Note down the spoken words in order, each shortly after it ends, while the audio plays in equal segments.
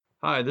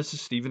Hi, this is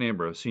Stephen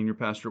Ambrose, Senior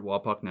Pastor at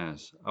Wapak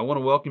Naz. I want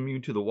to welcome you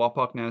to the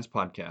Wapak Naz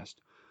podcast.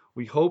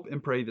 We hope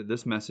and pray that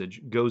this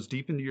message goes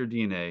deep into your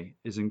DNA,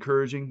 is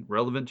encouraging,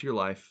 relevant to your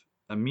life,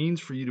 a means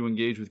for you to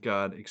engage with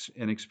God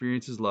and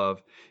experience His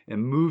love,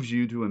 and moves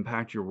you to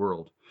impact your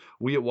world.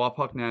 We at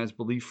Wapak Naz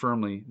believe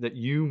firmly that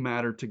you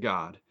matter to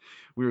God.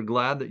 We are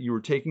glad that you are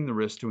taking the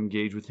risk to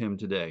engage with Him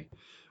today.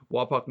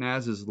 Wapak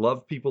Naz is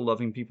love people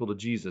loving people to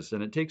Jesus,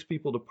 and it takes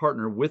people to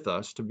partner with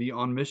us to be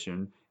on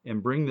mission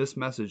and bring this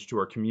message to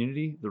our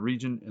community, the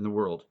region, and the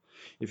world.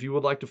 If you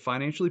would like to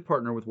financially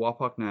partner with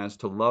Wapak Naz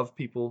to love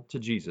people to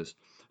Jesus,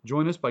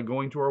 join us by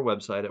going to our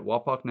website at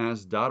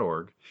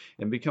wapaknaz.org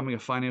and becoming a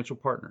financial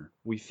partner.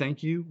 We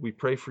thank you, we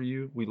pray for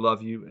you, we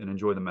love you, and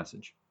enjoy the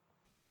message.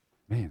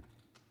 Man,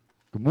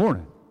 good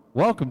morning.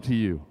 Welcome to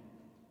you.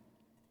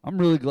 I'm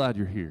really glad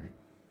you're here.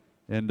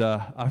 And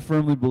I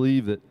firmly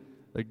believe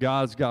that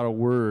God's got a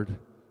word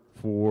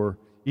for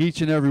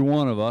each and every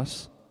one of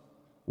us,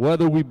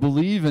 whether we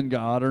believe in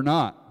God or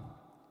not.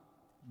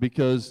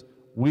 Because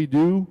we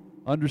do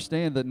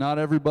understand that not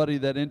everybody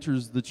that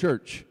enters the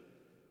church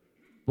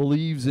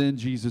believes in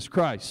Jesus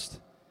Christ.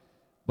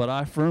 But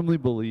I firmly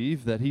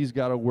believe that He's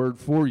got a word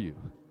for you.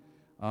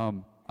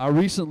 I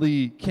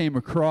recently came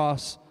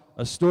across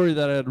a story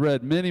that I had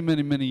read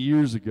many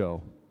years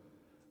ago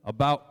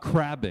about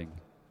crabbing.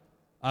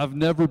 I've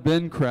never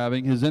been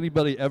crabbing. Has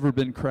anybody ever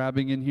been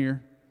crabbing in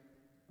here?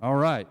 All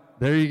right,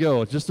 there you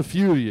go. Just a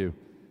few of you.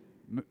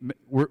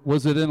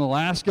 Was it in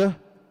Alaska?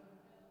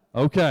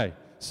 Okay,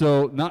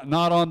 so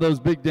not on those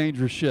big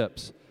dangerous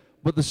ships.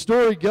 But the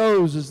story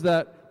goes is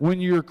that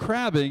when you're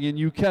crabbing and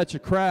you catch a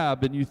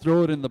crab and you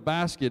throw it in the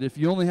basket, if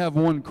you only have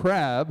one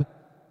crab,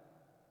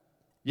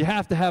 you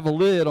have to have a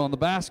lid on the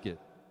basket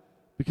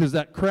because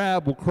that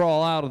crab will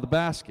crawl out of the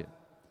basket.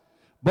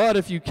 But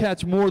if you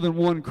catch more than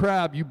one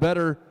crab, you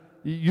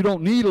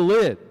don't need a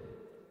lid,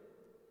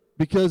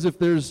 because if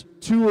there's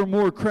two or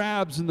more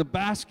crabs in the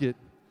basket,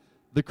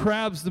 the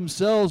crabs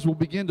themselves will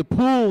begin to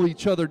pull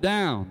each other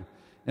down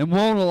and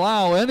won't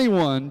allow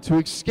anyone to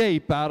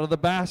escape out of the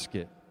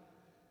basket.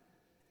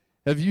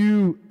 Have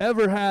you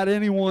ever had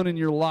anyone in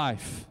your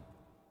life,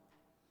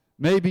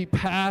 maybe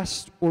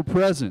past or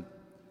present,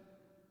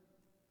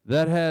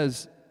 that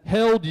has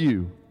held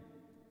you,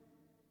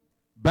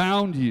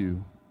 bound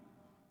you,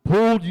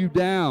 pulled you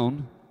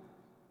down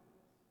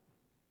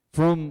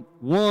from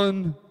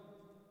one,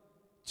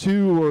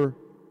 two, or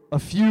a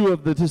few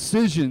of the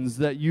decisions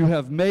that you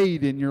have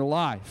made in your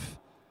life?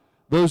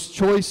 Those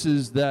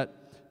choices that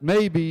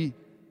maybe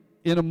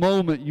in a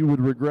moment you would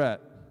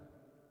regret.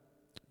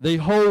 They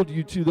hold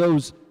you to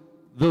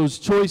those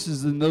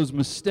choices and those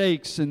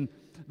mistakes and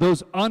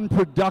those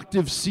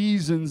unproductive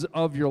seasons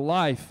of your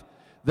life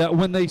that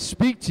when they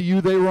speak to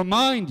you, they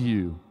remind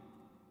you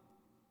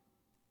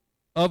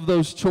of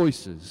those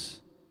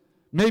choices.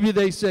 Maybe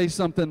they say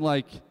something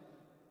like,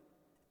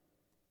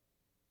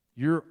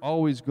 "You're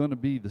always going to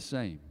be the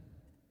same,"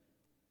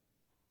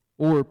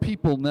 or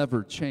 "People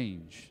never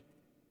change,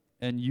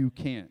 and you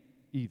can't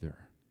either."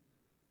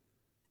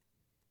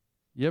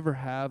 You ever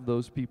have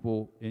those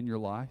people in your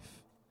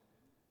life?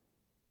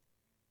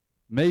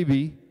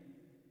 Maybe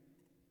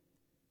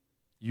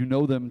you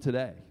know them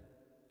today,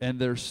 and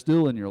they're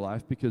still in your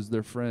life because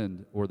they're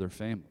friend or their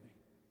family.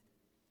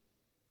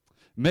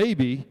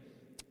 Maybe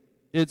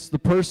it's the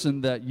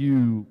person that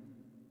you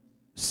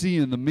see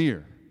in the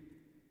mirror,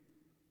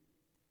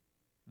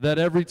 that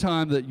every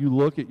time that you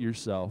look at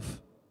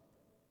yourself,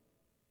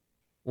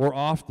 or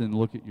often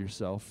look at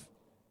yourself,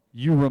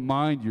 you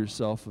remind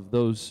yourself of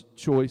those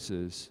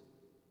choices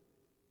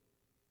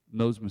and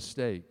those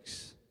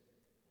mistakes.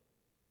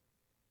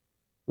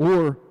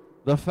 Or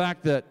the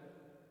fact that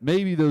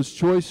maybe those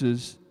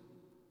choices,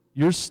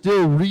 you're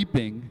still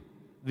reaping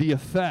the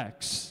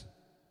effects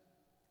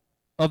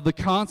of the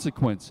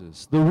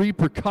consequences, the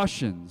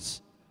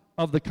repercussions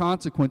of the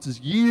consequences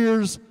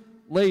years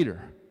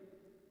later.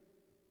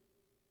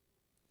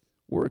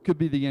 Or it could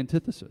be the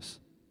antithesis.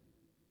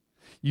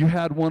 You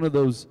had one of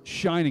those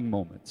shining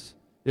moments.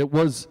 It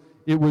was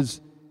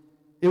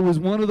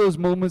one of those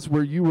moments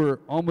where you were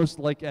almost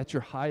like at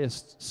your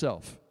highest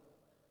self.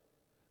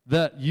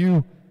 That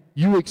you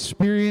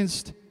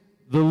experienced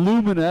the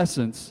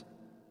luminescence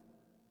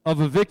of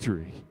a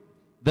victory.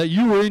 That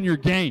you were in your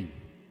game.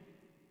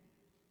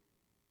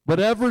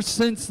 But ever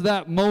since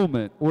that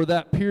moment or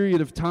that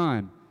period of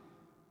time,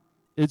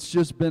 it's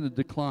just been a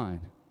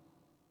decline.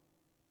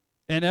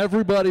 And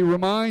everybody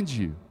reminds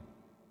you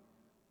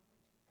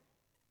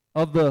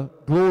of the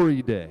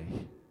glory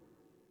day.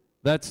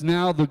 That's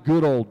now the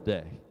good old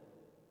day.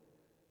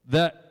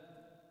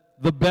 That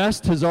the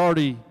best has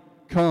already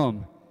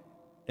come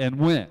and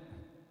went.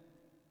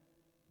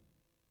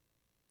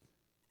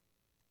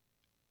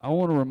 I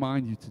want to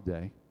remind you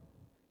today,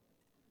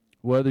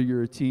 whether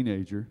you're a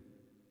teenager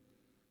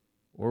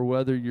or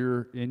whether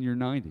you're in your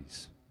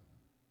 90s,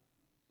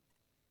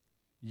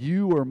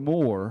 you are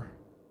more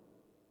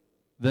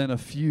than a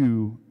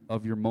few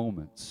of your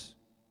moments.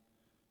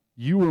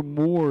 You are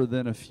more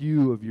than a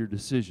few of your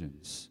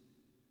decisions.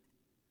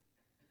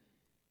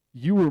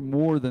 You are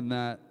more than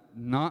that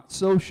not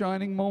so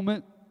shining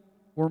moment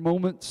or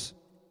moments,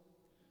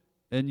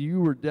 and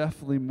you were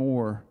definitely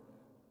more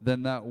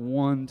than that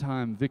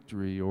one-time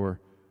victory or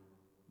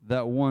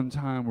that one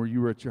time where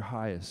you were at your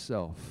highest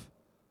self.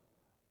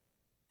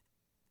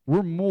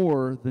 We're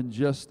more than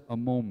just a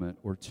moment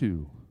or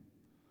two.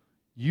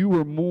 You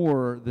were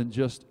more than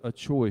just a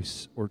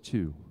choice or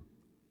two,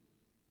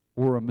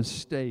 or a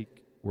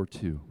mistake or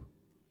two,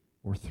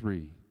 or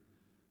three,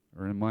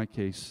 or in my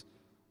case,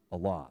 a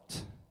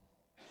lot.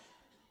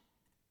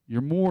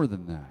 You're more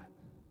than that.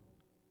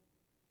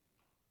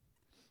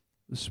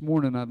 This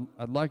morning,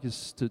 I'd like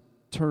us to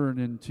turn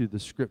into the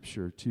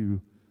Scripture,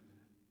 to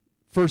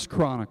 1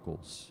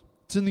 Chronicles.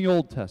 It's in the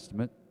Old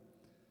Testament.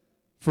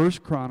 1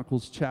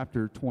 Chronicles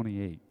chapter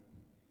 28.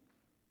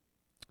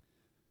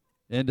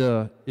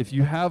 And if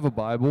you have a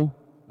Bible,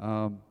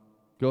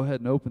 go ahead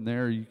and open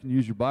there. You can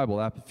use your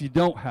Bible app. If you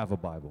don't have a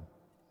Bible,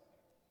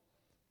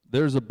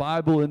 there's a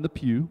Bible in the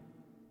pew.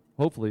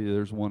 Hopefully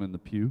there's one in the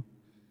pew.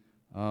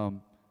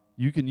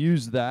 You can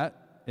use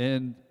that,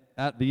 and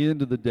at the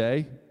end of the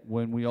day,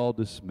 when we all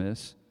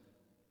dismiss,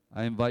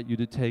 I invite you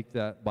to take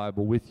that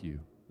Bible with you.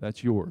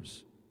 That's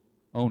yours.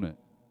 Own it.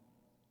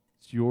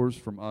 It's yours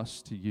from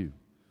us to you.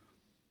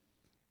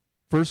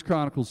 1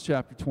 Chronicles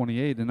chapter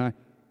 28, and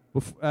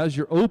as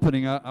you're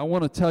opening, I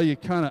want to tell you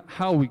kind of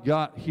how we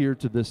got here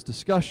to this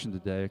discussion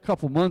today. A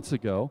couple months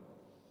ago,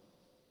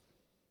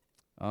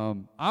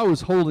 I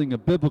was holding a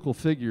biblical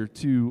figure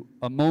to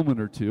a moment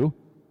or two,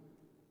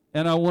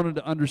 and I wanted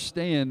to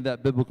understand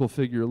that biblical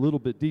figure a little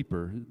bit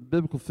deeper. The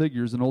biblical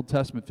figure is an Old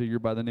Testament figure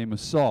by the name of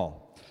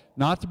Saul.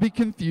 Not to be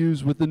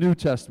confused with the New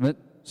Testament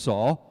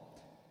Saul.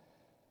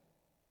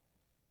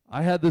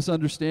 I had this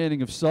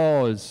understanding of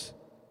Saul as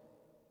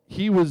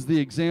he was the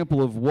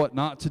example of what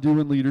not to do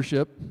in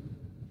leadership,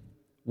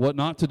 what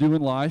not to do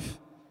in life,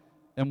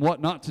 and what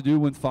not to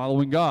do when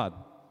following God.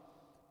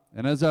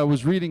 And as I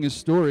was reading his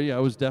story, I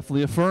was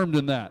definitely affirmed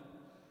in that.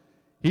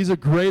 He's a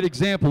great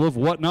example of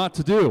what not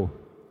to do.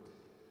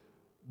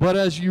 But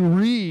as you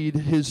read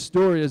his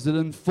story, as it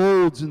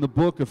unfolds in the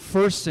book of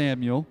 1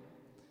 Samuel,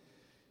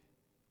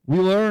 we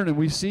learn and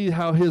we see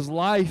how his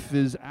life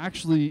is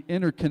actually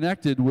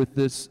interconnected with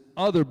this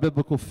other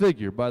biblical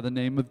figure by the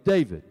name of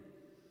David.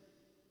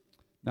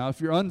 Now,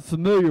 if you're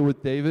unfamiliar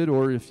with David,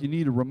 or if you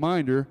need a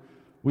reminder,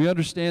 we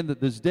understand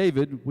that this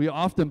David, we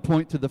often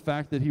point to the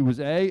fact that he was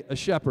a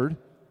shepherd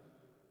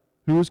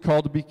who was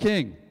called to be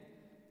king.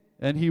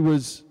 And he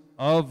was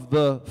of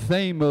the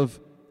fame of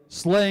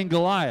slaying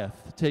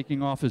Goliath,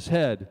 taking off his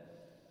head,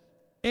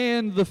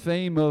 and the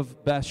fame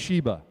of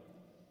Bathsheba,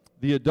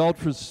 the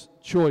adulterous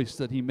choice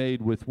that he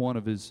made with one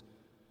of his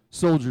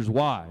soldiers'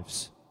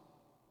 wives.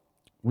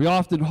 We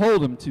often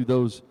hold him to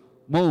those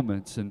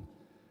moments, and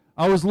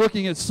I was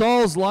looking at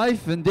Saul's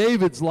life and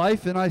David's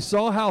life, and I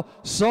saw how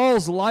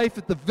Saul's life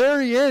at the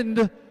very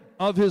end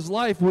of his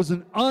life was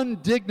an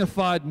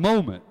undignified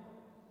moment.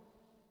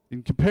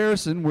 In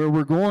comparison, where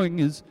we're going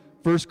is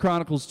 1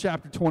 Chronicles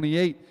chapter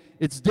 28.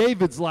 It's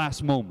David's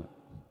last moment.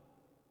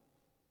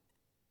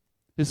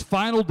 His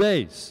final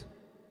days,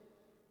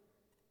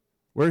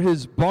 where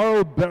his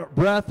borrowed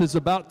breath is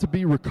about to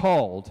be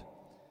recalled.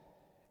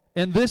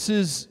 And this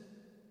is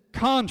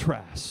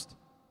contrast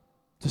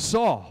to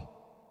Saul.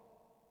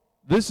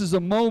 This is a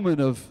moment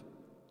of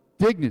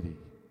dignity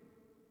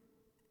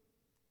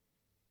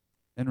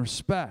and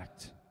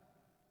respect,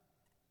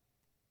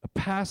 a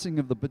passing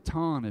of the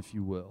baton, if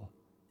you will.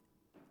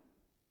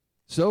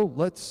 So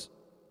let's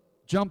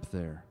jump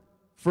there.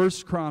 1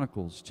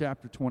 Chronicles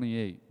chapter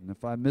 28. And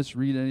if I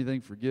misread anything,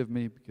 forgive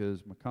me,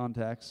 because my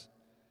contacts,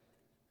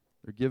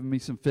 they're giving me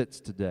some fits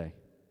today.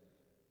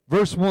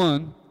 Verse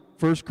 1,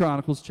 1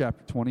 Chronicles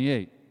chapter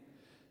 28.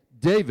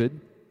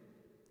 David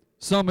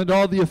summoned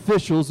all the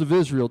officials of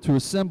Israel to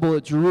assemble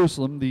at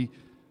Jerusalem,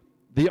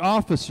 the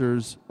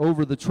officers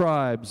over the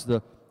tribes,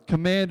 the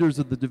commanders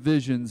of the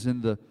divisions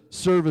in the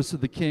service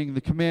of the king,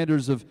 the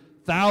commanders of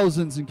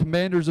thousands and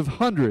commanders of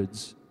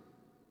hundreds,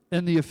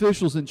 and the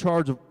officials in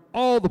charge of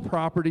all the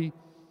property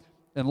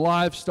and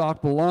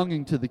livestock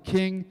belonging to the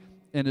king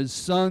and his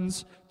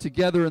sons,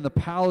 together in the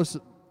palace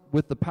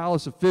with the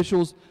palace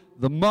officials,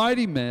 the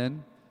mighty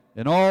men,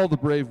 and all the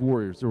brave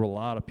warriors. There were a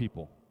lot of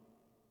people,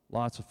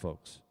 lots of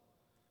folks.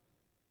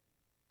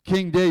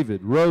 King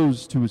David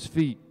rose to his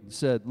feet and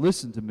said,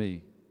 "Listen to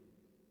me,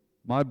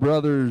 my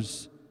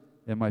brothers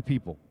and my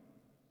people.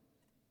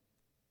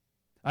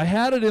 I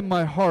had it in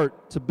my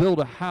heart to build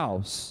a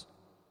house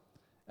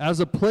as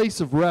a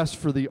place of rest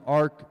for the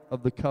ark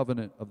of the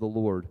covenant of the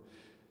Lord."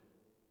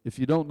 If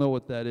you don't know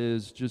what that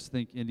is, just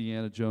think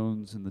Indiana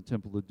Jones and the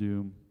Temple of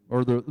Doom,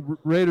 or the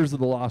Raiders of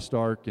the Lost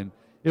Ark. And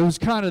it was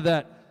kind of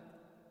that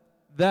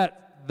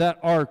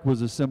ark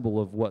was a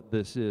symbol of what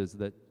this is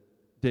that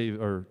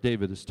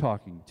David is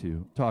talking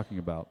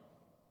about.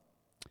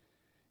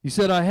 He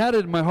said, "I had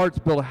it in my heart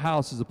to build a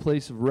house as a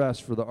place of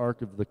rest for the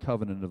ark of the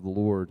covenant of the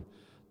Lord,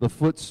 the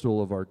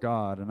footstool of our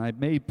God, and I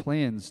made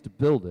plans to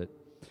build it.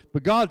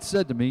 But God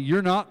said to me, you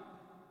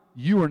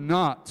are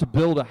not to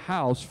build a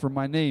house for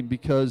my name,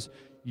 because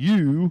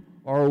you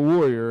are a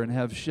warrior and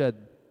have shed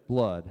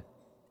blood.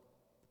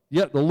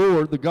 Yet the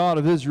Lord, the God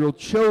of Israel,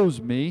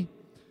 chose me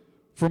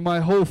from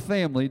my whole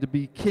family to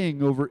be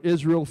king over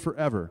Israel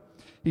forever.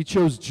 He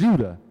chose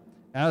Judah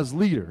as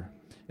leader,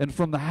 and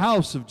from the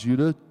house of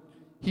Judah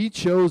he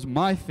chose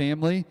my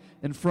family,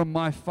 and from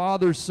my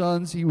father's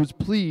sons he was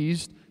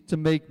pleased to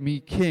make me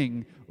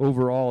king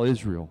over all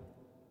Israel.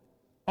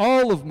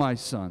 All of my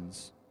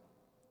sons,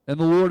 and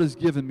the Lord has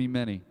given me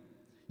many.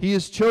 He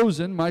has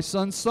chosen my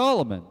son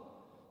Solomon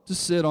to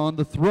sit on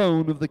the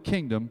throne of the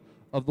kingdom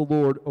of the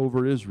Lord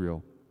over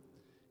Israel.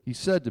 He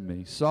said to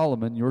me,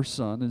 Solomon, your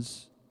son,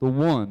 is the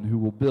one who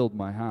will build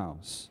my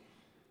house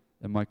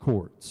and my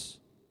courts.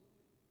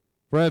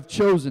 For I have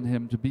chosen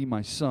him to be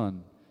my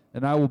son,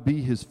 and I will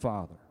be his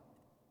father.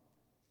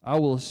 I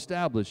will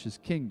establish his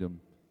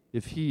kingdom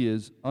if he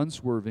is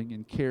unswerving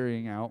in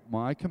carrying out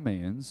my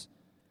commands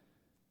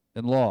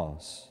and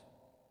laws,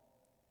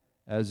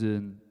 as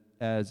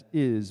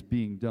is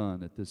being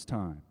done at this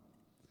time.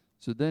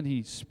 So then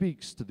he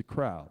speaks to the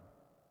crowd,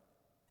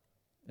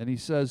 and he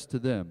says to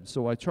them,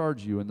 so I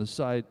charge you in the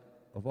sight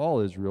of all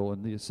Israel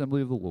and the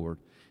assembly of the Lord,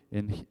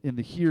 in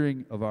the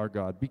hearing of our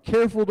God, be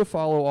careful to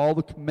follow all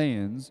the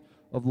commands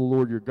of the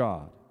Lord your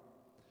God,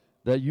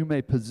 that you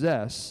may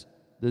possess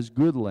this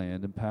good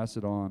land and pass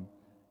it on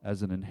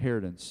as an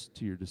inheritance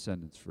to your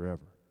descendants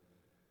forever.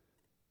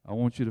 I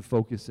want you to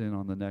focus in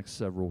on the next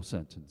several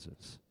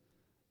sentences.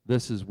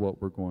 This is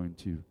what we're going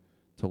to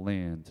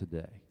land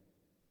today.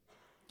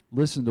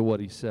 Listen to what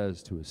he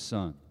says to his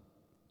son.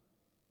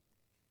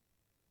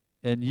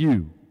 And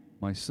you,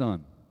 my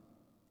son,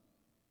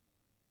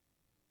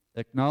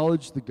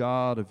 acknowledge the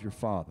God of your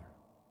father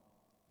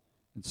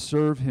and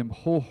serve him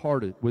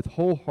with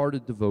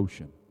wholehearted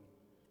devotion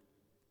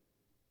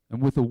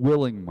and with a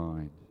willing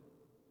mind.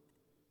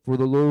 For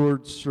the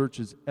Lord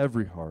searches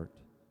every heart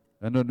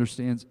and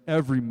understands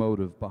every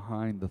motive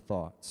behind the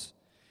thoughts.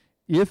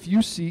 If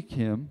you seek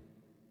him,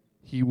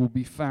 he will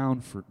be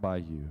found by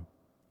you.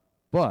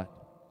 But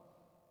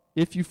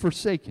if you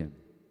forsake him,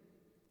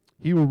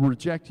 he will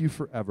reject you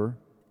forever.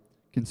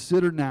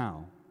 Consider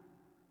now,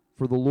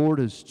 for the Lord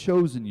has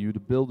chosen you to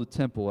build a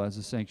temple as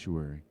a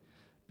sanctuary.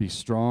 Be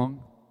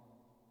strong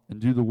and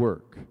do the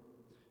work.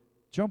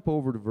 Jump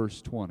over to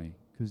verse 20,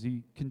 because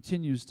he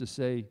continues to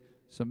say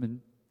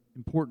some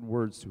important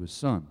words to his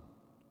son.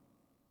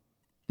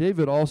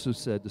 David also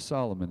said to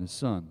Solomon, his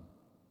son,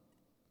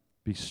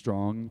 be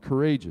strong and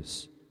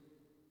courageous,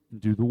 and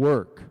do the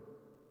work.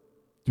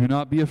 Do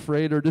not be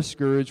afraid or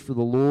discouraged, for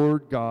the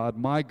Lord God,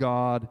 my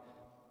God,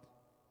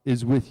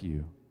 is with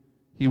you.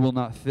 He will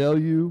not fail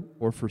you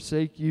or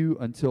forsake you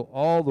until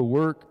all the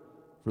work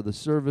for the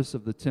service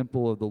of the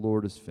temple of the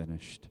Lord is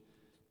finished.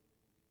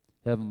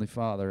 Heavenly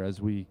Father, as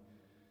we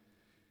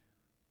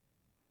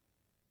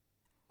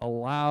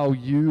allow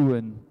you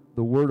and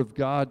the Word of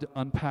God to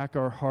unpack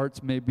our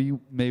hearts, may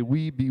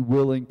we be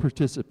willing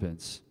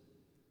participants.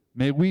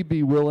 May we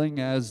be willing,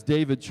 as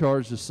David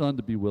charged his son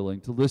to be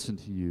willing, to listen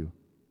to you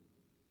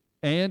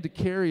and to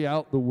carry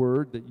out the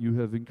word that you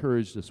have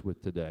encouraged us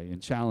with today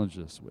and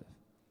challenged us with.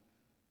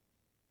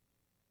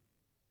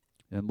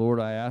 And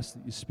Lord, I ask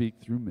that you speak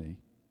through me.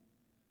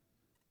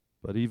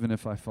 But even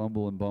if I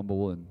fumble and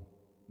bumble and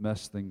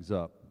mess things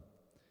up,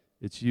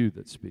 it's you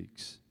that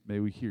speaks. May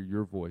we hear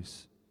your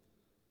voice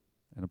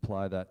and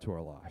apply that to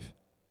our life.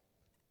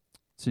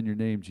 It's in your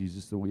name,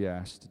 Jesus, that we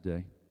ask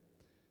today.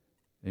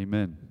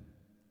 Amen.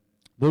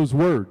 Those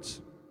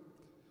words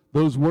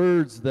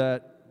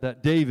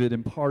that David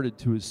imparted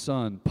to his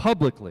son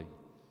publicly,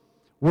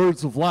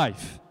 words of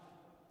life,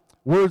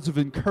 words of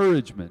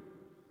encouragement,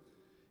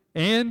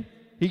 and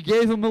he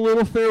gave him a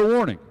little fair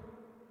warning.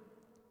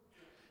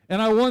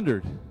 And I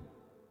wondered,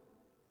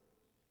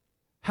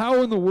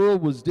 how in the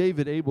world was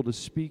David able to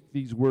speak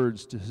these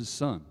words to his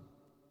son?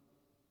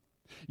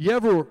 You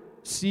ever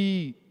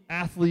see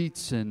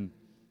athletes and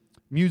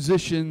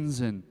musicians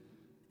and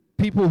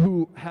people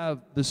who have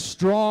the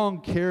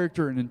strong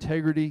character and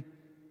integrity,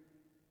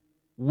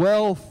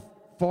 well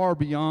far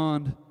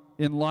beyond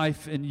in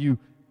life, and you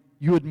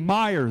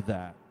admire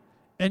that,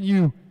 and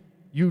you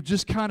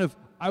just kind of,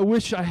 I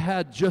wish I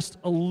had just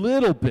a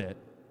little bit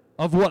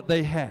of what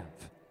they have.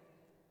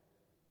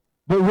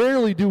 But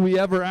rarely do we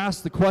ever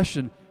ask the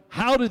question,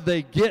 how did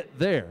they get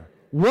there?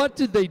 What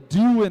did they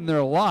do in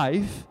their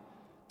life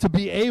to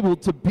be able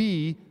to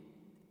be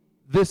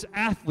this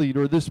athlete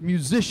or this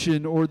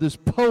musician or this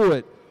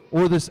poet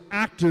or this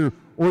actor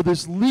or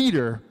this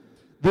leader,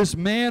 this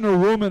man or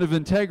woman of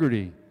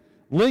integrity?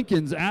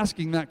 Lincoln's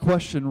asking that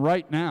question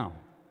right now.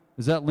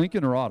 Is that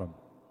Lincoln or Autumn?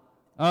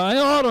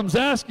 Autumn's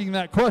asking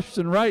that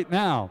question right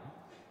now.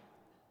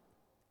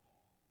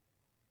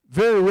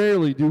 Very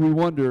rarely do we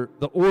wonder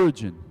the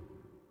origin.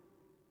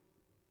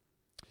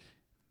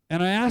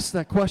 And I ask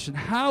that question,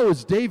 how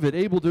is David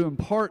able to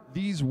impart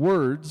these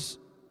words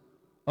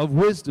of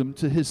wisdom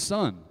to his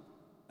son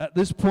at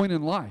this point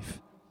in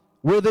life,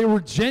 where they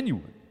were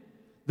genuine,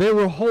 they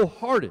were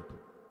wholehearted?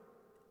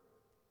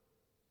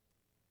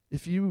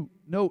 If you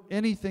know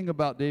anything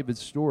about David's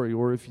story,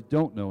 or if you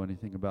don't know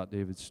anything about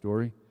David's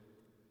story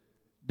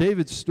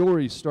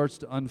starts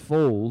to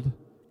unfold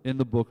in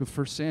the book of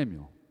 1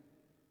 Samuel.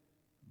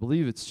 I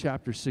believe it's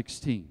chapter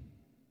 16.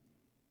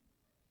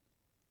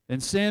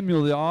 And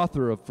Samuel, the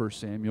author of 1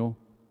 Samuel,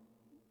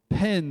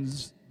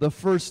 pens the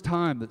first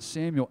time that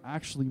Samuel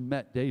actually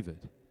met David.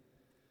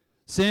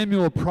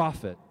 Samuel, a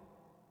prophet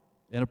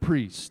and a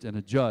priest and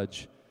a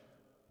judge,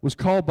 was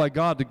called by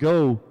God to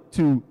go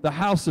to the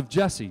house of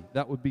Jesse,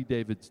 that would be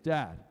David's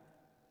dad,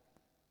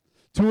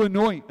 to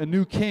anoint a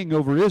new king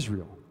over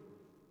Israel.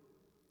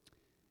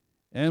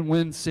 And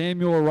when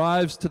Samuel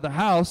arrives to the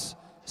house,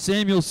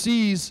 Samuel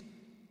sees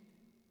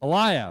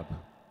Eliab,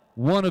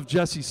 one of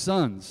Jesse's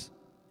sons.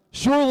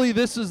 Surely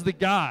this is the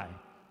guy.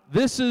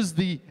 This is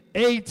the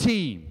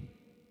A-team.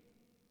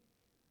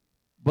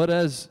 But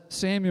as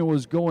Samuel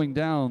was going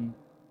down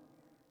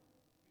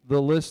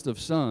the list of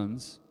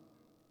sons,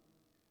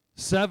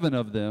 7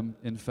 of them,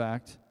 in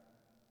fact,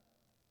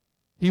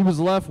 he was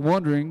left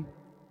wondering,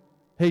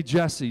 hey,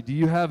 Jesse, do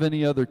you have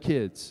any other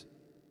kids?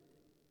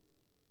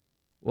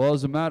 Well,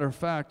 as a matter of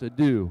fact, I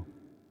do.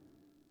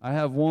 I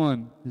have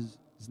one.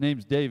 His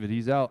name's David.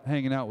 He's out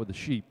hanging out with the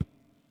sheep.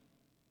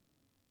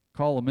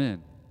 Call him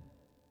in.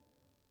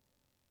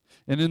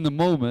 And in the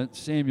moment,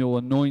 Samuel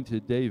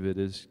anointed David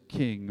as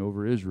king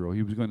over Israel.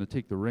 He was going to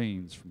take the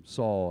reins from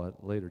Saul at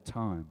a later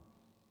time.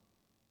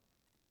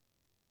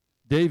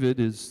 David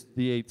is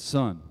the 8th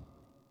son.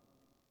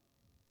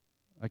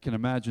 I can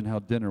imagine how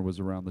dinner was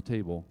around the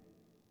table.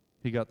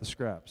 He got the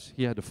scraps.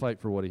 He had to fight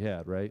for what he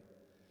had, right?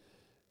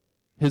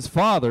 His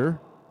father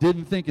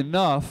didn't think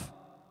enough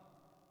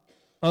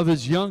of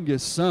his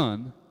youngest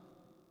son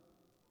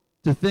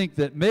to think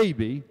that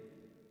maybe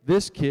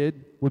this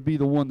kid would be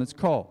the one that's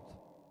called.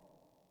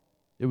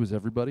 It was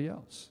everybody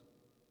else.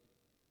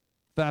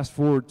 Fast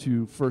forward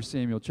to 1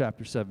 Samuel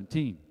chapter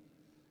 17.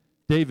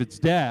 David's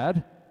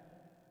dad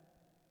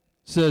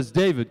says,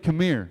 David, come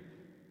here.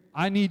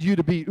 I need you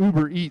to be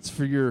Uber Eats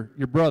for your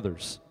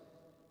brothers.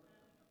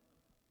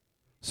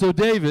 So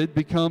David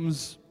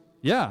becomes,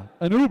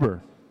 an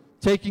Uber,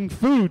 taking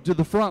food to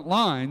the front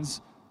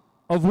lines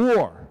of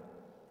war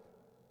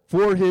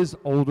for his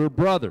older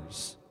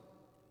brothers.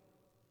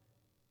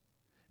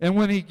 And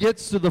when he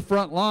gets to the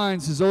front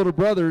lines, his older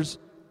brothers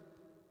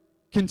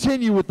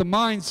continue with the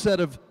mindset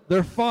of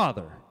their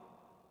father.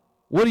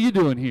 What are you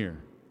doing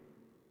here?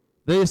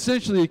 They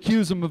essentially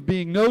accuse him of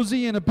being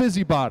nosy and a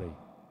busybody,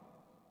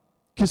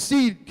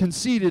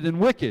 conceited and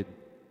wicked.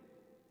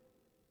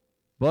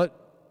 But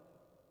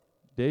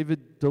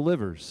David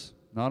delivers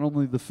not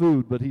only the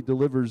food, but he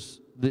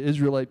delivers the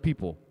Israelite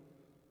people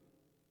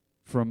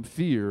from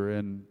fear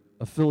and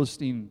a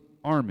Philistine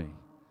army.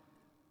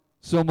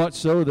 So much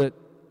so that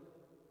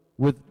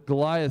with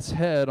Goliath's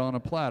head on a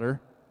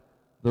platter,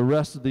 the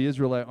rest of the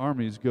Israelite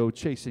armies go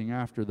chasing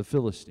after the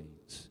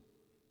Philistines.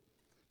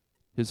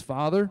 His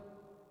father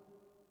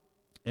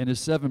and his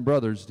 7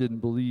 brothers didn't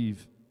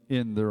believe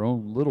in their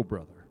own little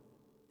brother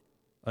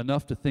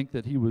enough to think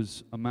that he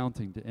was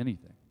amounting to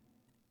anything.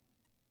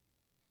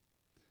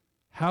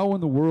 How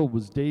in the world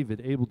was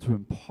David able to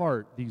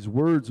impart these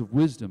words of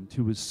wisdom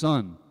to his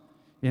son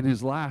in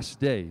his last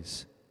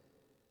days?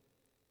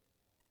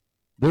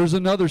 There's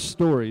another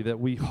story that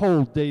we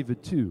hold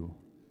David to.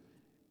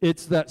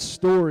 It's that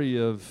story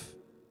of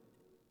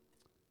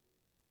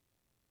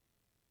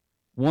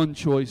one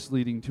choice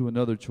leading to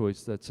another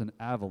choice that's an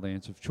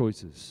avalanche of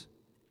choices.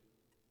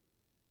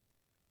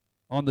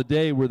 On the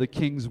day where the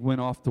kings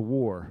went off to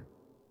war,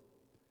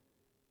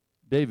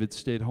 David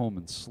stayed home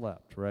and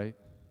slept, right?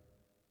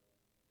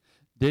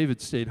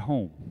 David stayed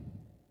home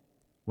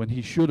when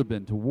he should have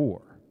been to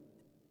war,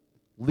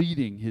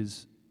 leading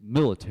his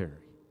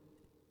military.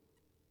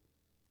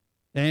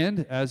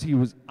 And as he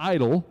was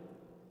idle,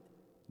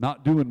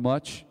 not doing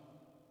much,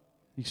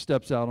 he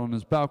steps out on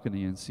his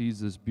balcony and sees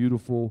this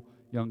beautiful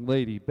young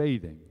lady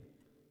bathing.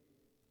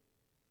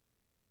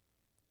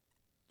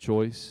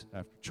 Choice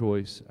after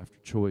choice after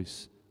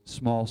choice,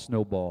 small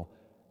snowball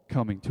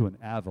coming to an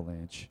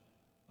avalanche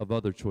of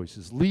other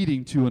choices,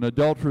 leading to an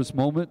adulterous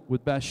moment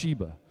with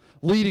Bathsheba,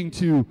 leading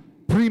to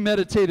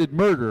premeditated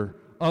murder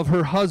of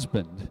her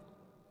husband,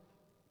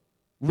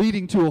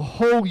 leading to a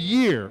whole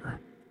year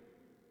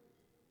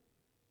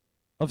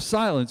of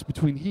silence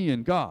between he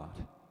and God,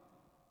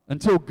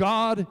 until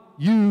God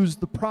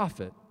used the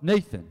prophet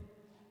Nathan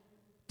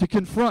to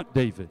confront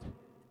David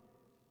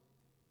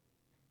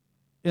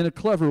in a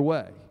clever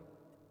way,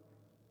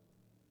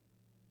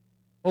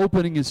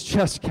 opening his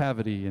chest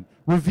cavity and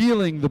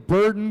revealing the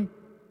burden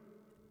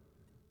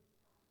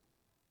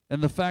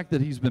and the fact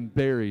that he's been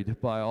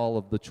buried by all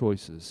of the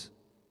choices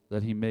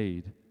that he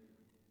made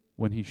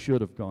when he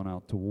should have gone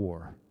out to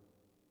war.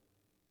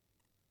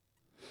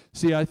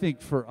 See, I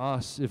think for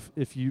us,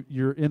 if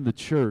you're in the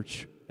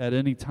church at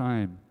any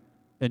time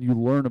and you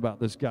learn about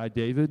this guy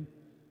David,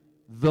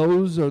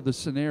 those are the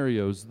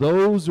scenarios,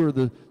 those are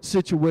the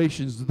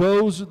situations,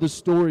 those are the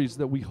stories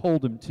that we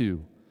hold him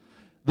to.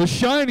 The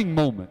shining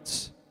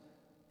moments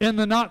and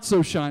the not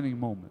so shining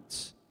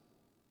moments.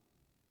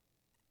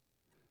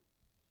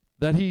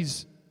 That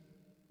he's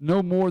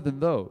no more than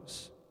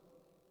those.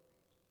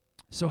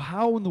 So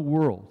how in the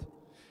world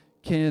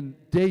can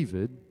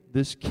David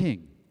this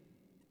king,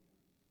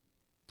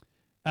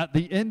 at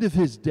the end of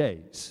his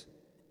days,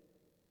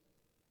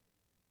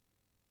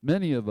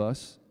 many of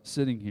us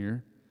sitting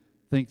here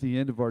think the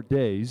end of our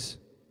days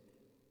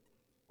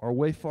are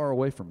way far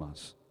away from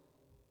us.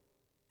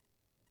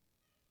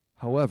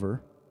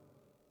 However,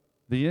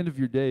 the end of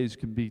your days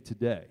can be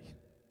today.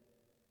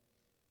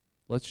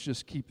 Let's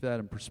just keep that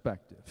in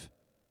perspective.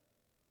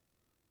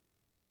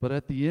 But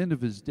at the end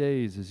of his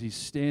days, as he's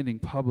standing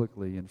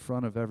publicly in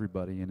front of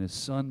everybody and his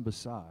son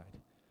beside,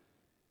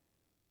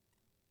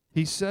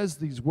 he says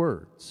these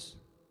words: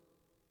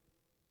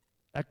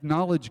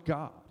 acknowledge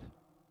God.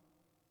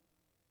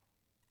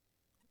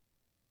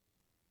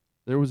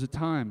 There was a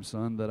time,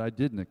 son, that I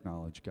didn't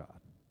acknowledge God.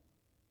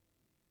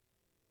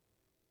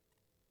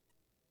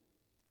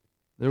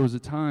 There was a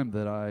time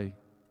that I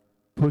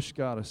pushed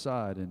God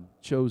aside and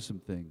chose some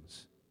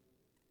things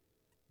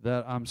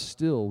that I'm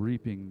still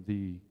reaping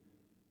the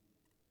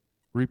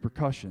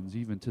repercussions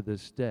even to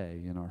this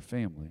day in our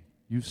family.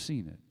 You've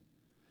seen it.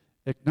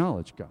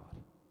 Acknowledge God.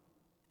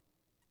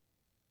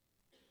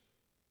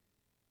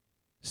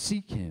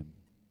 Seek Him,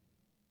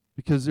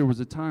 because there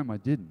was a time I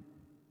didn't.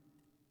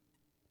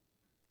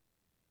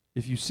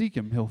 If you seek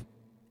Him,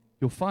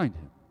 you'll find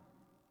Him.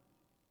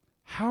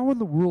 How in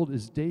the world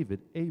is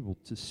David able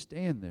to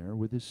stand there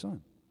with his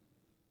son?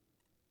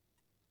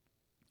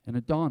 And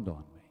it dawned on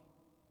me.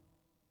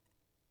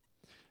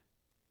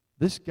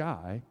 This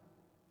guy,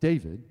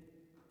 David,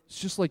 is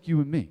just like you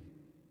and me.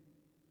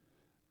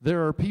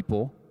 There are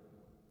people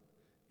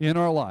in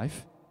our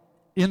life,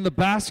 in the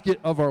basket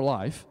of our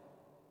life,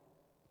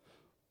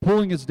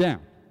 pulling us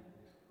down.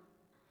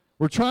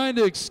 We're trying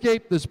to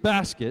escape this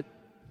basket,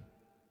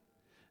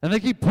 and they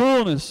keep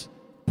pulling us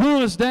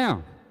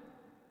down.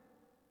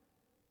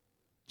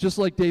 Just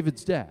like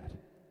David's dad.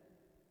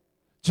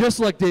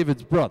 Just like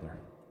David's brother.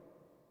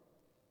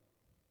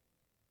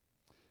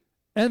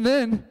 And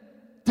then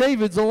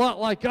David's a lot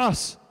like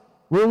us,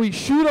 where we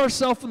shoot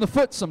ourselves in the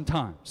foot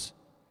sometimes.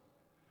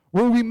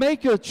 Where we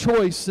make a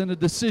choice and a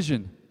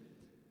decision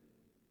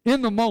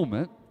in the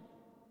moment,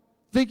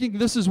 thinking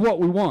this is what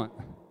we want.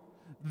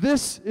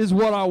 This is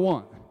what I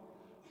want.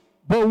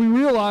 But we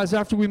realize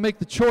after we make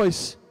the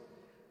choice,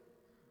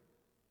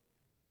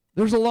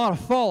 there's a lot of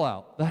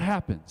fallout that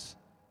happens.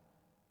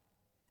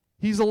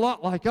 He's a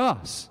lot like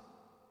us.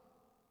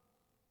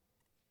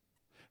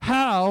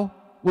 How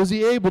was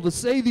he able to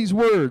say these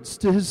words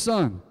to his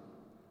son?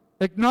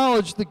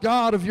 Acknowledge the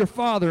God of your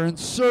father and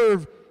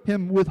serve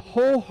him with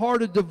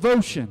wholehearted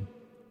devotion.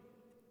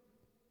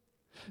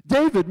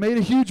 David made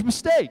a huge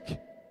mistake.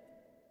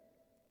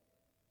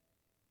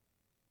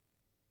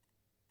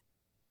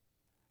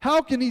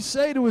 How can he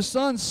say to his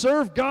son,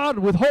 serve God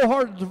with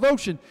wholehearted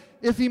devotion,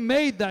 if he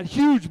made that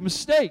huge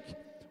mistake,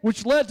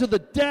 which led to the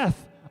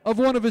death of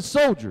one of his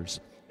soldiers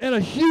and a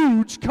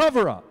huge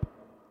cover-up?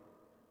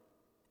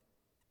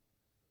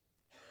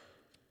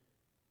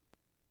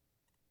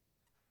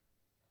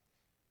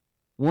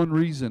 One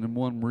reason and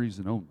one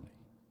reason only.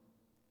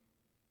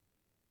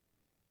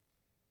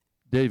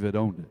 David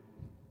owned it.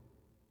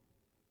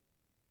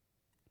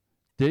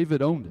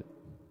 David owned it.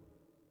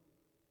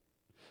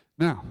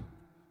 Now,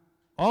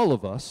 all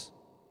of us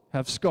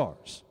have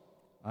scars.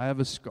 I have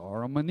a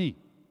scar on my knee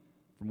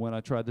from when I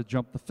tried to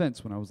jump the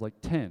fence when I was like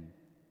 10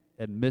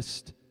 and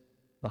missed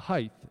the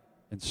height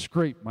and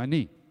scraped my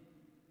knee.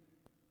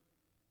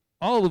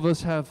 All of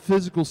us have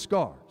physical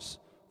scars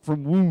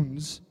from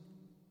wounds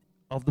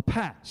of the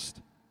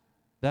past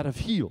that have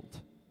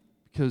healed.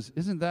 Because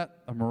isn't that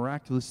a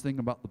miraculous thing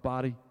about the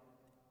body?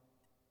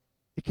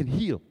 It can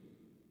heal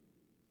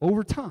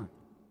over time.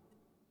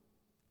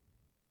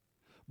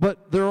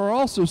 But there are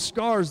also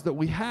scars that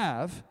we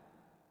have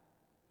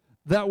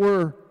that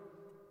were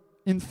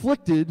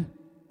inflicted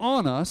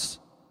on us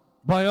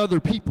by other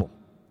people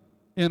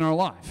in our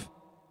life.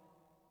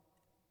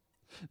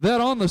 That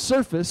on the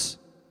surface,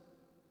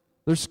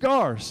 they're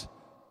scars,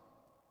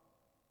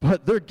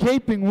 but they're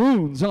gaping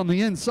wounds on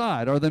the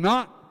inside, are they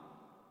not?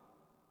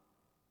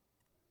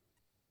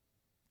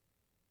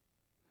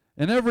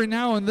 And every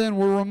now and then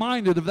we're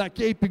reminded of that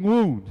gaping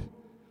wound.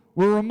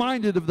 We're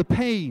reminded of the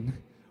pain.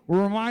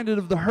 We're reminded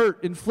of the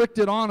hurt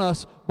inflicted on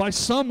us by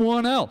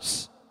someone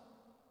else.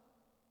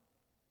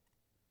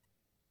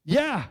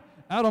 Yeah,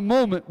 at a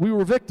moment we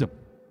were victim.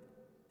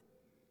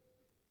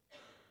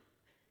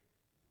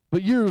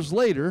 But years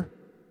later,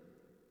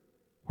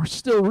 we're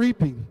still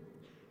reaping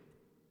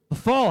the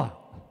fallout,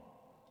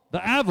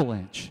 the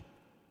avalanche.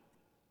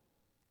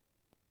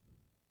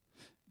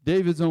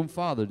 David's own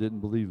father didn't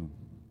believe him.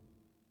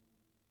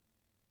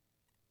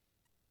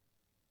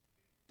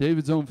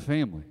 David's own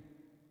family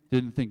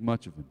didn't think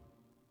much of him.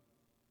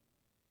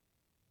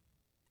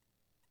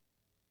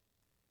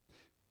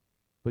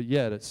 But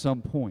yet, at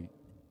some point,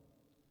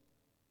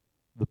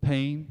 the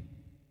pain,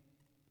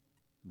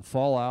 the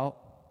fallout,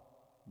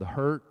 the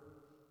hurt,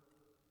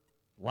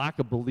 lack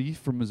of belief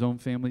from his own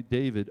family,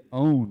 David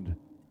owned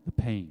the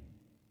pain.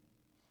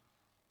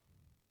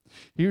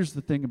 Here's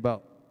the thing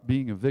about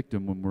being a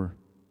victim when we're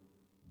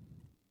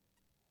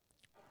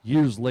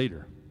years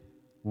later,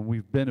 when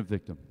we've been a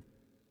victim.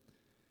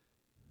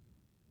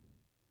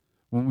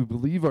 when we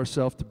believe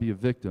ourselves to be a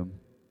victim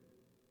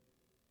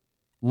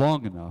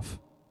long enough,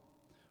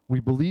 we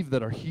believe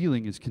that our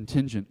healing is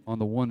contingent on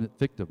the one that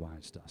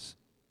victimized us,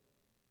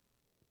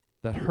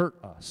 that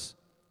hurt us,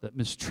 that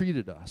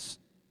mistreated us,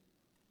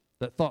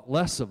 that thought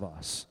less of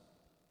us.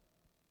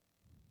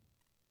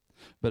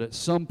 But at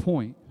some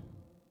point,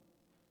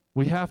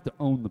 we have to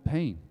own the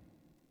pain.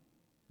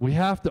 We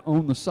have to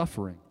own the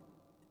suffering.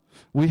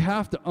 We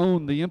have to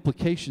own the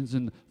implications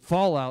and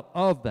fallout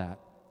of that.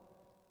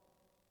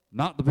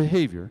 Not the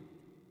behavior,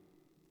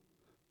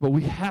 but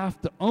we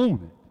have to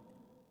own it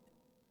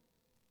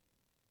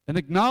and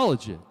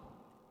acknowledge it.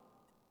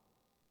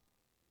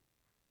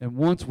 And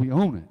once we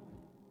own it,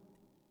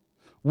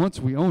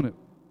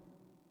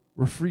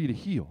 we're free to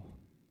heal.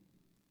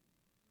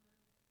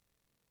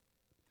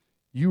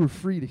 You are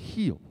free to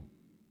heal.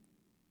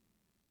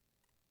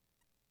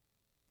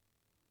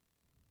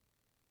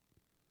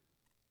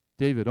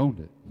 David owned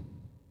it.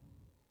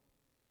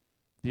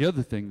 The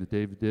other thing that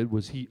David did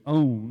was he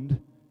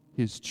owned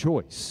his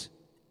choice.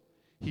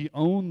 He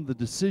owned the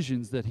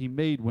decisions that he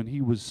made when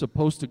he was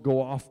supposed to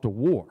go off to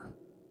war.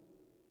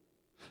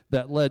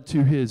 That led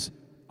to his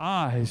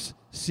eyes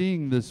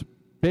seeing this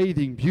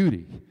bathing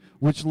beauty,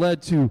 which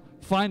led to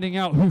finding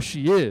out who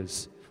she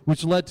is,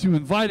 which led to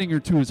inviting her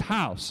to his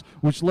house,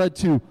 which led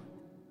to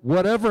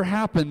whatever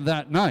happened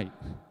that night,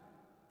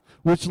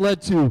 which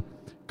led to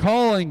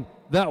calling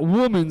that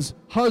woman's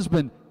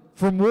husband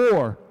from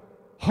war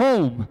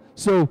home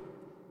so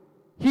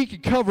he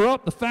could cover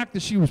up the fact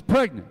that she was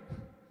pregnant.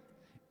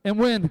 And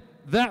when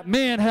that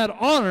man had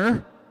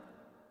honor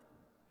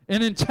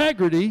and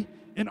integrity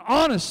and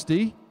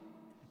honesty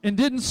and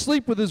didn't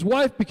sleep with his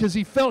wife because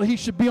he felt he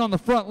should be on the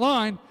front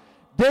line,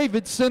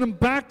 David sent him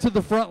back to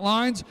the front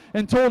lines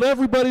and told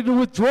everybody to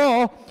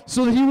withdraw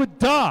so that he would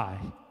die.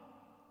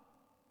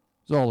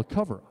 It was all a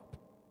cover-up.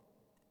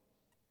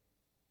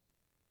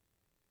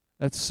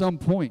 At some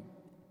point,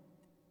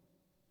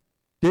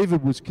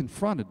 David was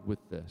confronted with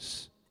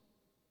this.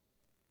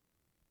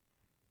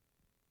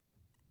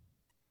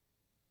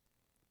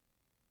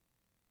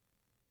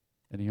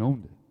 And he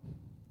owned it.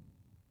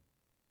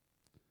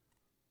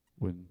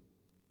 When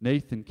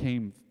Nathan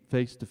came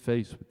face to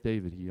face with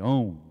David, he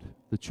owned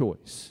the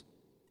choice.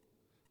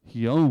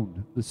 He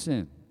owned the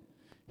sin.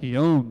 He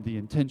owned the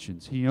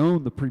intentions. He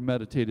owned the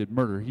premeditated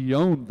murder. He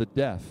owned the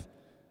death.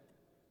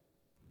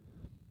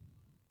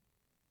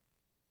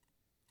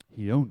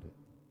 He owned it.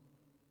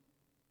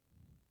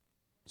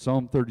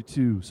 Psalm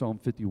 32, Psalm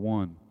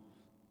 51,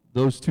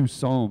 those two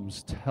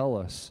psalms tell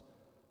us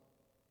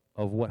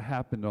of what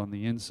happened on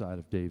the inside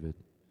of David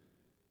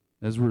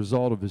as a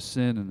result of his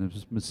sin and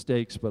his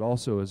mistakes, but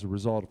also as a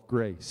result of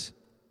grace.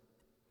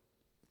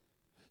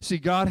 See,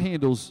 God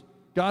handles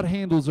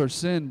our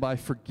sin by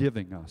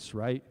forgiving us,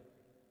 right?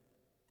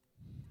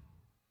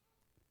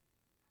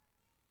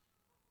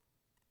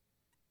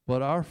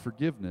 But our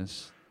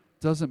forgiveness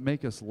doesn't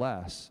make us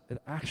less. It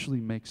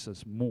actually makes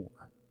us more.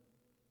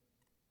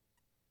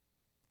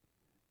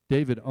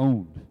 David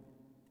owned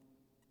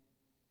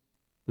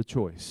the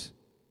choice.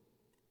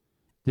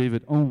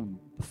 David owned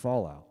the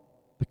fallout,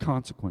 the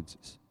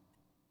consequences.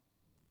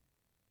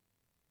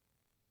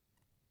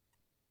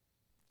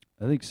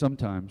 I think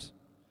sometimes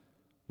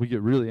we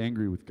get really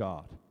angry with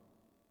God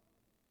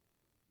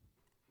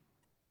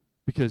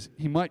because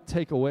He might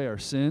take away our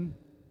sin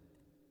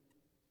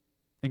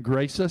and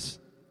grace us,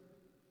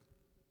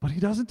 but He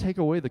doesn't take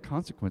away the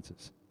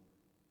consequences.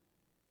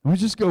 And we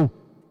just go,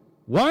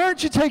 why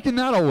aren't you taking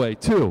that away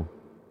too?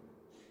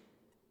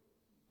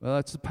 Well,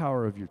 that's the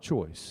power of your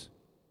choice,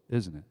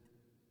 isn't it?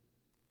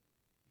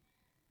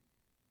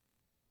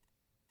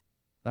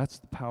 That's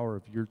the power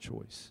of your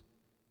choice.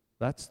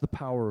 That's the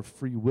power of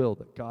free will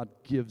that God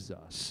gives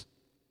us.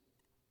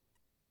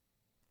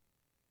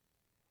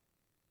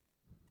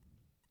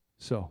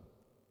 So,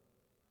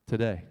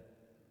 today,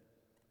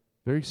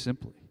 very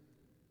simply,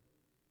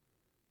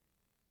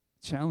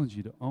 I challenge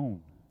you to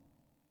own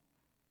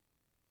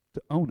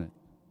it.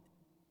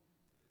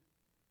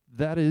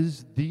 That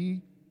is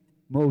the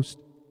most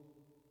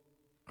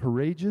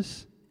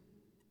courageous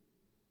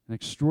and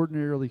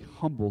extraordinarily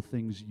humble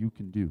things you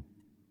can do.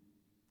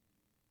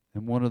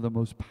 And one of the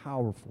most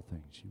powerful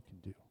things you can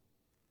do.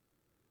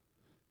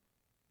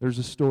 There's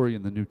a story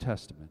in the New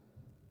Testament.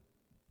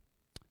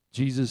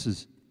 Jesus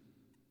is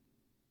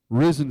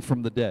risen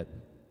from the dead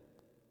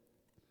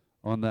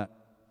on that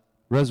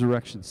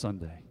Resurrection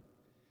Sunday.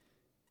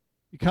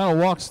 He kind of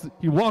walks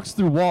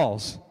through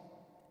walls.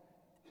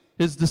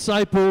 His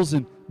disciples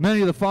and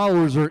many of the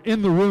followers are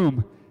in the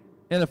room,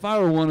 and if I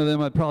were one of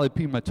them, I'd probably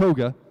pee my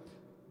toga.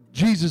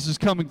 Jesus is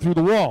coming through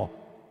the wall.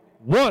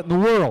 What in the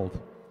world?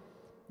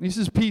 And he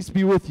says, peace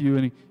be with you,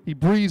 and he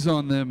breathes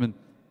on them, and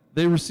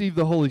they receive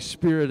the Holy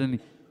Spirit, and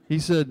he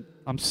said,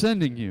 I'm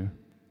sending you.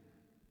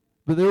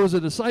 But there was a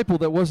disciple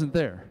that wasn't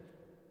there.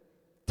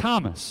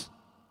 Thomas.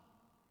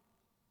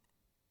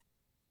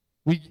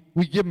 We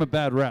give him a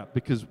bad rap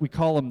because we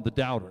call him the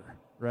doubter,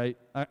 right?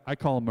 I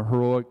call him a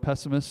heroic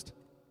pessimist.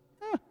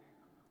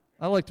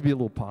 I like to be a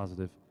little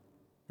positive,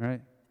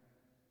 right?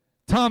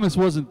 Thomas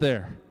wasn't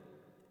there.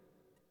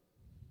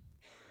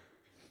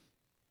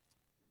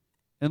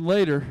 And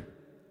later,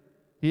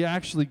 he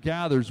actually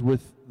gathers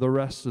with the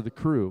rest of the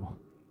crew.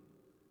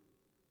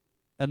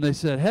 And they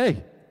said,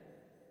 hey,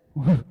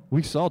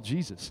 we saw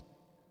Jesus.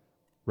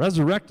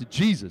 Resurrected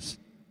Jesus.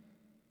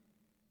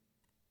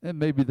 And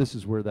maybe this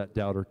is where that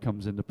doubter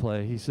comes into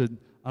play. He said,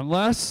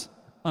 unless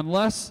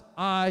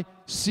I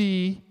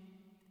see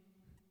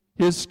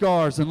his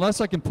scars, unless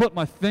I can put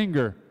my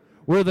finger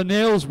where the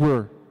nails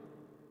were,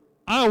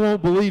 I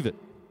won't believe it.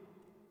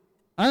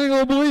 I ain't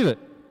going to believe it.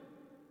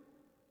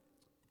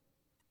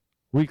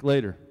 A week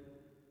later,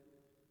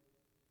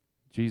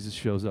 Jesus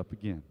shows up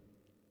again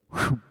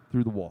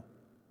through the wall.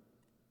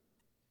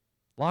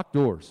 Locked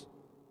doors.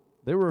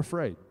 They were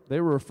afraid.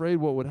 They were afraid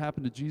what would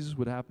happen to Jesus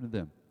would happen to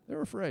them. They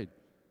were afraid.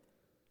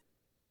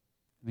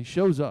 And he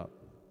shows up.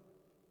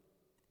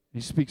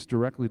 He speaks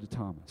directly to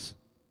Thomas.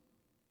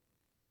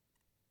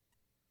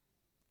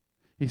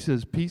 He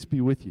says, peace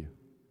be with you.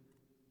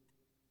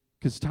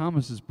 Because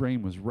Thomas's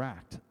brain was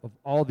racked of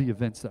all the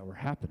events that were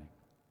happening.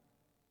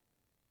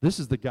 This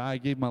is the guy I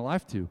gave my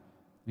life to, and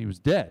he was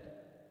dead.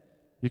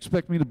 You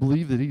expect me to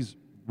believe that he's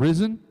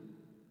risen?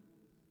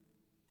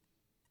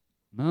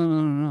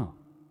 No.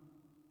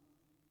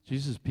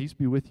 Jesus says, peace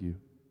be with you.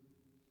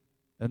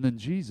 And then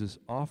Jesus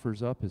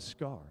offers up his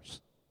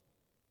scars.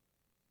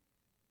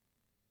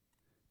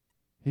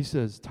 He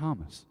says,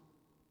 Thomas,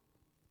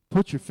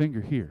 put your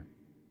finger here,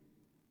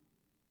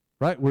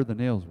 right where the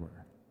nails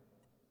were.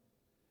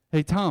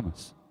 Hey,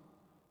 Thomas,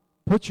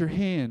 put your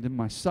hand in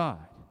my side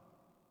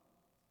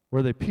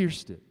where they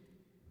pierced it.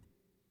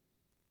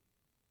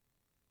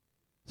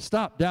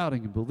 Stop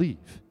doubting and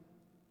believe.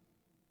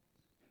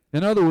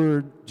 In other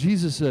words,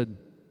 Jesus said,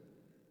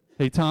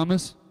 hey,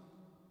 Thomas,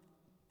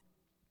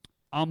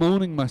 I'm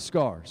owning my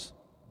scars.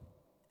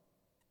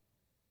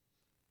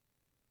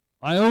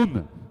 I own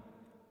them.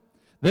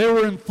 They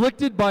were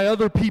inflicted by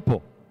other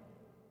people.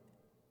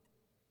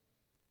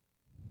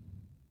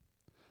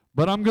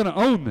 But I'm going to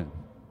own them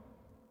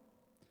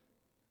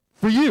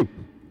for you.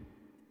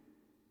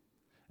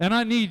 And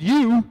I need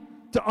you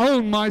to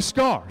own my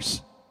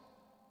scars.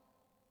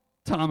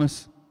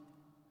 Thomas,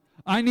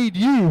 I need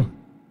you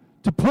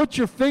to put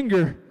your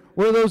finger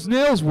where those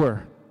nails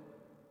were.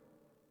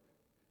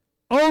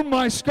 Own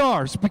my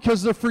scars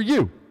because they're for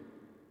you.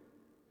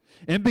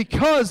 And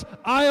because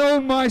I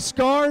own my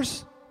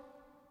scars,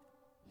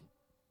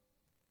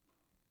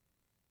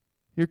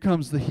 here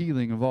comes the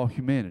healing of all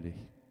humanity.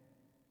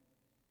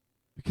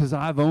 Because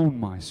I've owned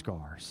my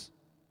scars.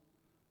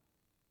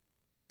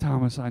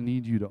 Thomas, I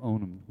need you to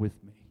own them with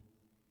me.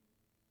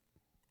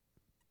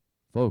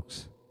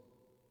 Folks,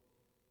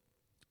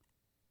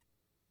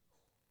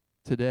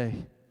 today,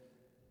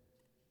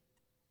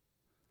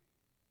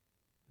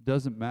 it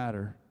doesn't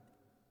matter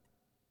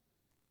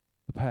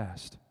the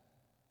past.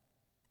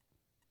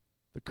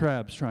 The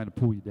crab's trying to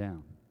pull you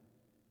down.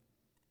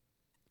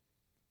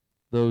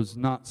 Those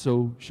not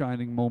so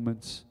shining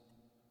moments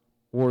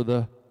or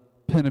the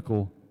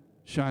pinnacle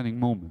shining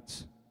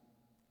moments.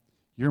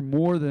 You're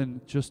more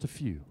than just a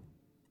few.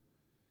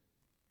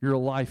 You're a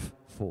life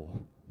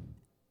full.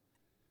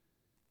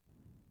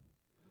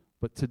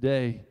 But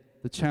today,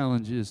 the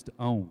challenge is to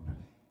own.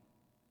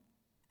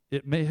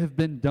 It may have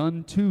been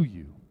done to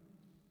you,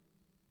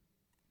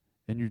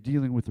 and you're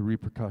dealing with the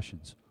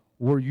repercussions.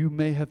 Or you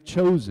may have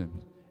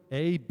chosen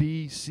A,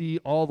 B, C,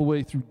 all the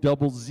way through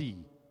double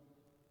Z.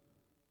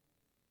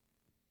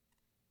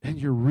 And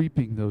you're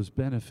reaping those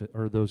benefits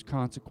or those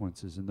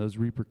consequences and those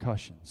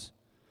repercussions.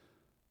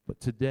 But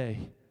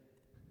today,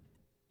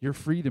 your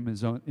freedom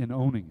is in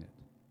owning it.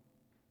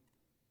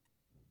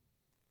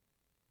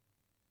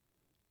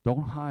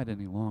 Don't hide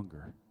any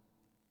longer.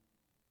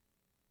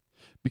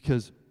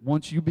 Because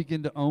once you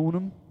begin to own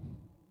them,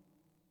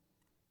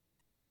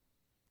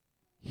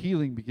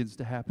 healing begins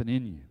to happen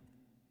in you.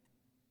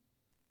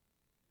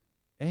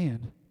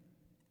 And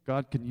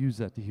God can use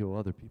that to heal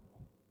other people.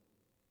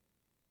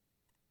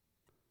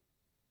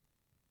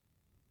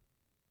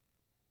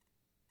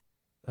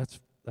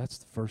 That's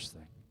the first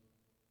thing.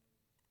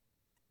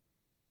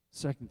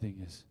 Second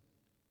thing is,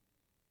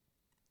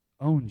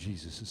 own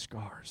Jesus'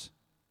 scars.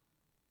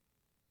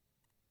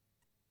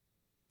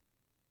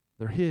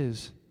 They're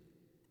his,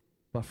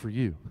 but for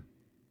you.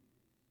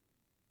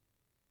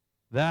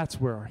 That's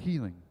where our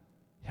healing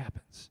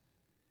happens.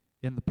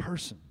 In the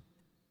person.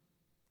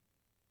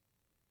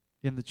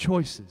 In the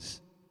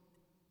choices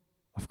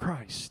of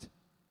Christ.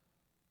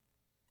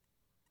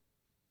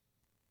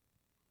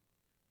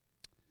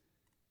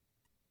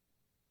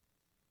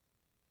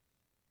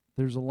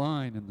 There's a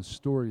line in the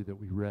story that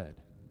we read.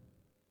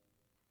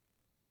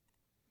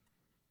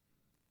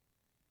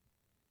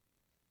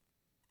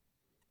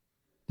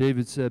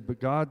 David said, "But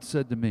God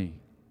said to me,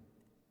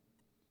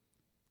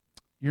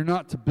 you're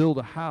not to build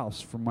a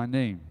house for my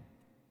name,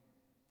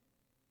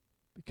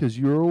 because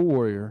you're a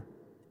warrior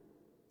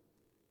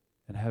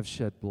and have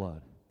shed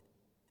blood."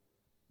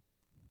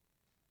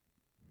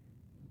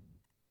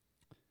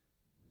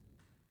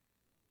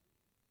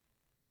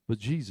 But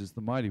Jesus,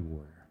 the mighty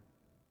warrior,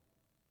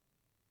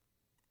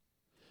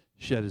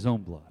 shed his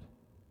own blood,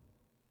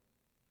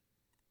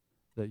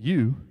 that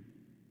you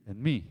and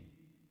me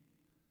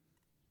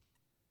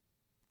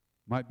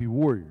might be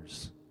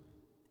warriors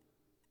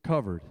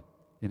covered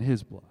in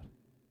his blood,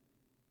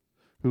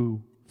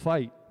 who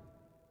fight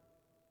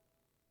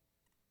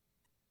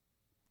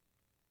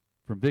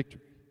from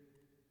victory,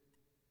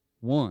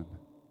 won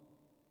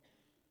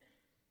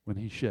when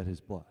he shed his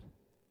blood.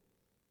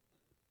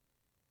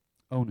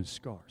 Own his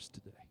scars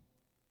today.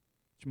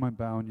 Would you mind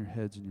bowing your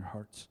heads and your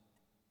hearts?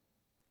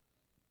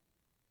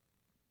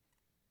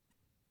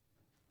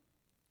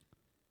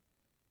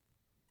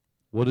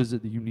 What is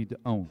it that you need to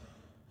own?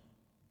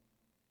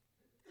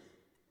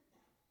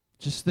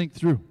 Just think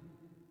through.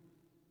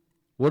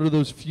 What are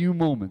those few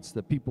moments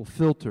that people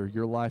filter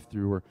your life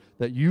through, or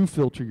that you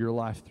filter your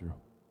life through,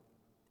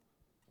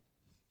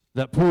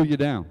 that pull you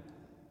down?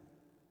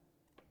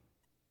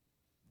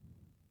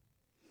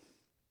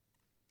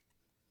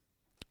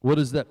 What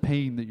is that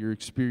pain that you're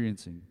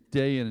experiencing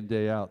day in and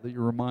day out that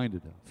you're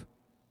reminded of?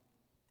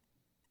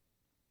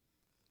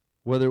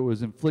 Whether it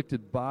was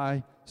inflicted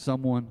by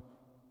someone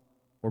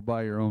or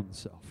by your own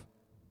self.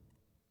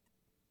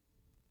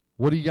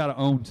 What do you got to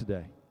own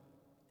today?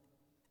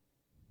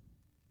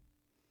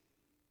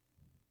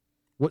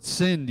 What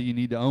sin do you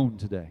need to own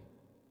today?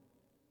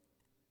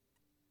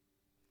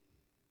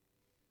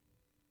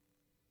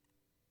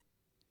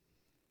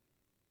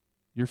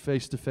 You're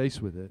face to face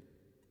with it.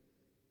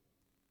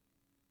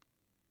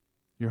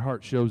 Your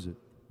heart shows it.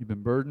 You've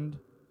been burdened,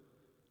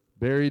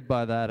 buried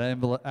by that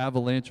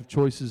avalanche of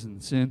choices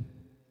and sin.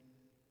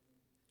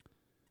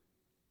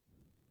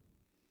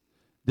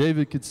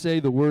 David could say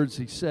the words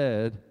he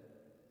said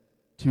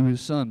to his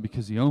son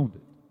because he owned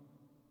it.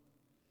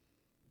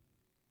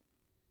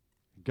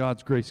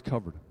 God's grace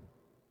covered him.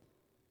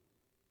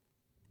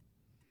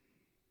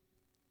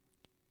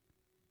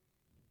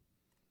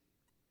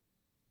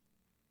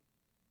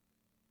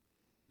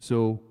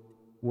 So,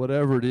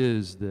 whatever it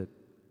is that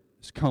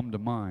has come to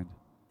mind,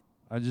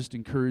 I just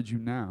encourage you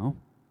now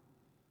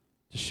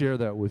to share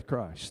that with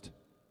Christ,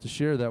 to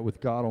share that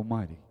with God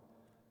Almighty.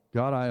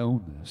 God, I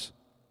own this.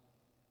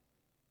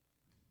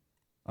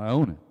 I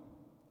own it.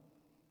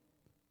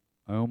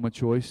 I own my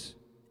choice.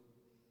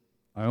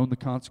 I own the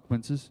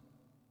consequences.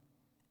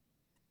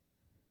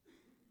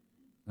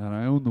 And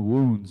I own the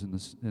wounds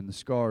and the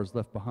scars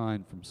left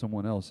behind from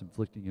someone else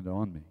inflicting it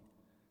on me.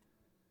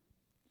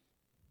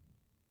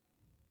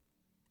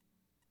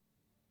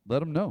 Let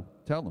them know.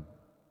 Tell them.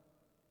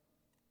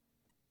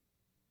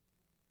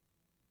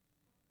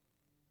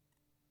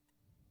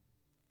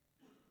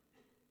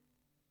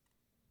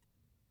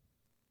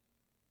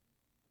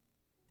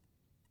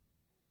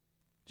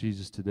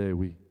 Jesus, today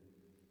we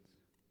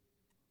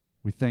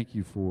thank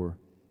you for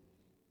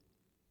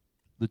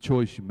the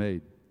choice you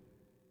made.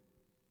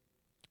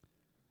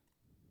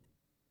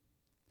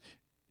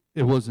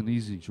 It wasn't an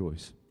easy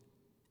choice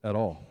at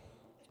all.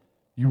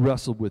 You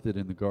wrestled with it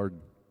in the garden.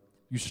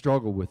 You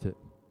struggled with it.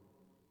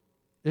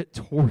 It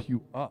tore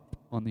you up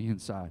on the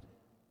inside.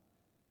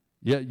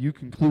 Yet you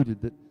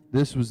concluded that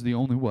this was the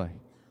only way.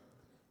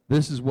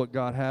 This is what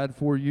God had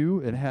for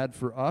you and had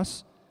for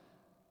us,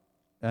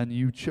 and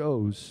you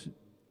chose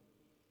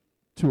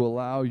to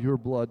allow your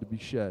blood to be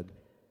shed.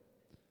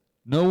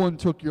 No one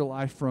took your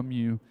life from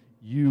you.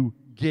 You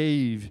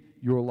gave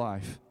your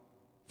life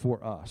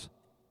for us.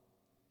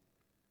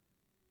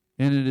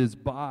 And it is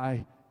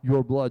by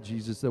your blood,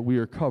 Jesus, that we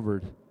are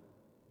covered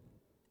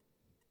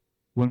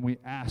when we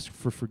ask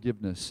for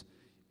forgiveness.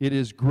 It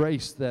is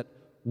grace that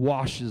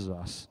washes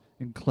us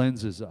and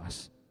cleanses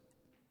us.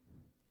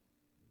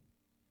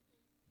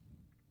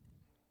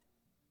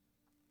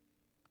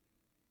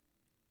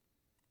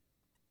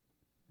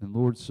 And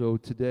Lord, so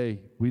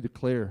today we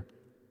declare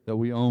that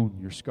we own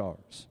your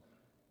scars.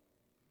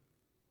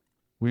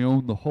 We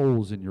own the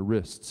holes in your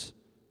wrists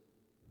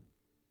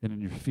and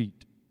in your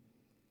feet.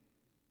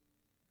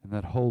 And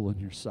that hole in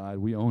your side,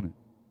 we own it.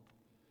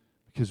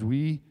 Because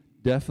we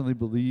definitely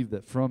believe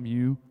that from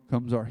you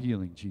comes our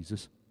healing,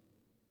 Jesus.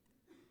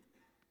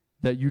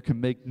 That you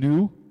can make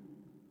new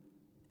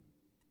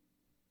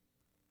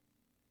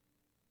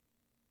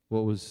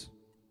what was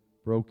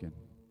broken.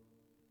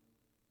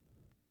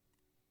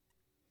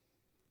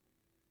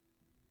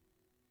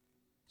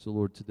 So,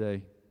 Lord,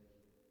 today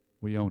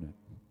we own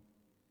it.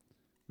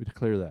 We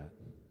declare that.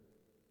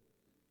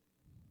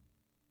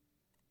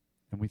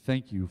 And we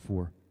thank you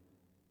for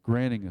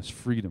granting us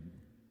freedom,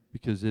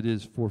 because it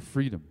is for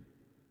freedom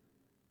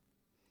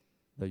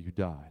that you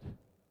died.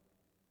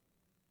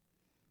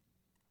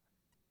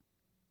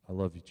 I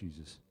love you,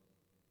 Jesus.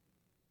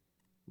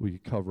 Will you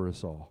cover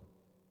us all?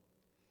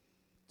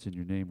 It's in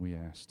your name we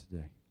ask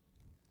today.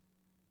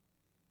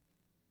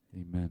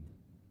 Amen.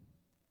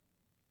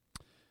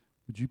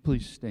 Would you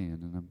please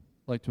stand? And I'd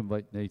like to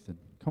invite Nathan.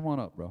 Come on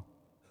up, bro.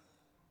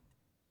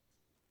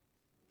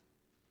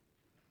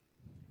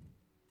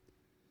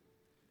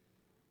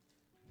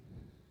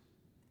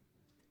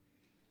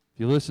 If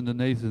you listen to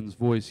Nathan's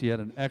voice, he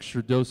had an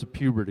extra dose of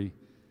puberty.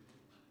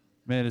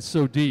 Man, it's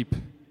so deep.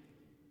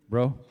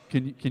 Bro,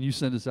 can you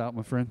send us out,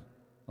 my friend?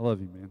 I love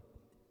you, man.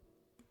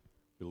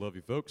 We love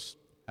you, folks.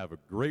 Have a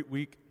great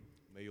week.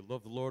 May you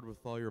love the Lord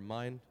with all your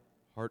mind,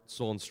 heart,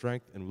 soul, and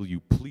strength, and will you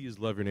please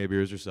love your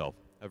neighbor as yourself.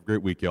 Have a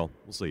great week, y'all.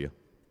 We'll see you.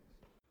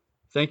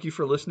 Thank you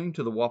for listening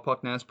to the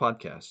Wapak Naz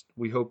podcast.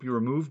 We hope you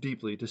are moved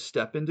deeply to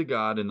step into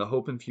God and the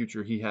hope and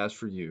future He has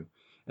for you,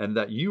 and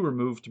that you are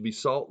moved to be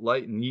salt,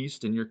 light, and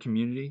yeast in your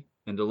community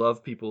and to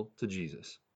love people to Jesus.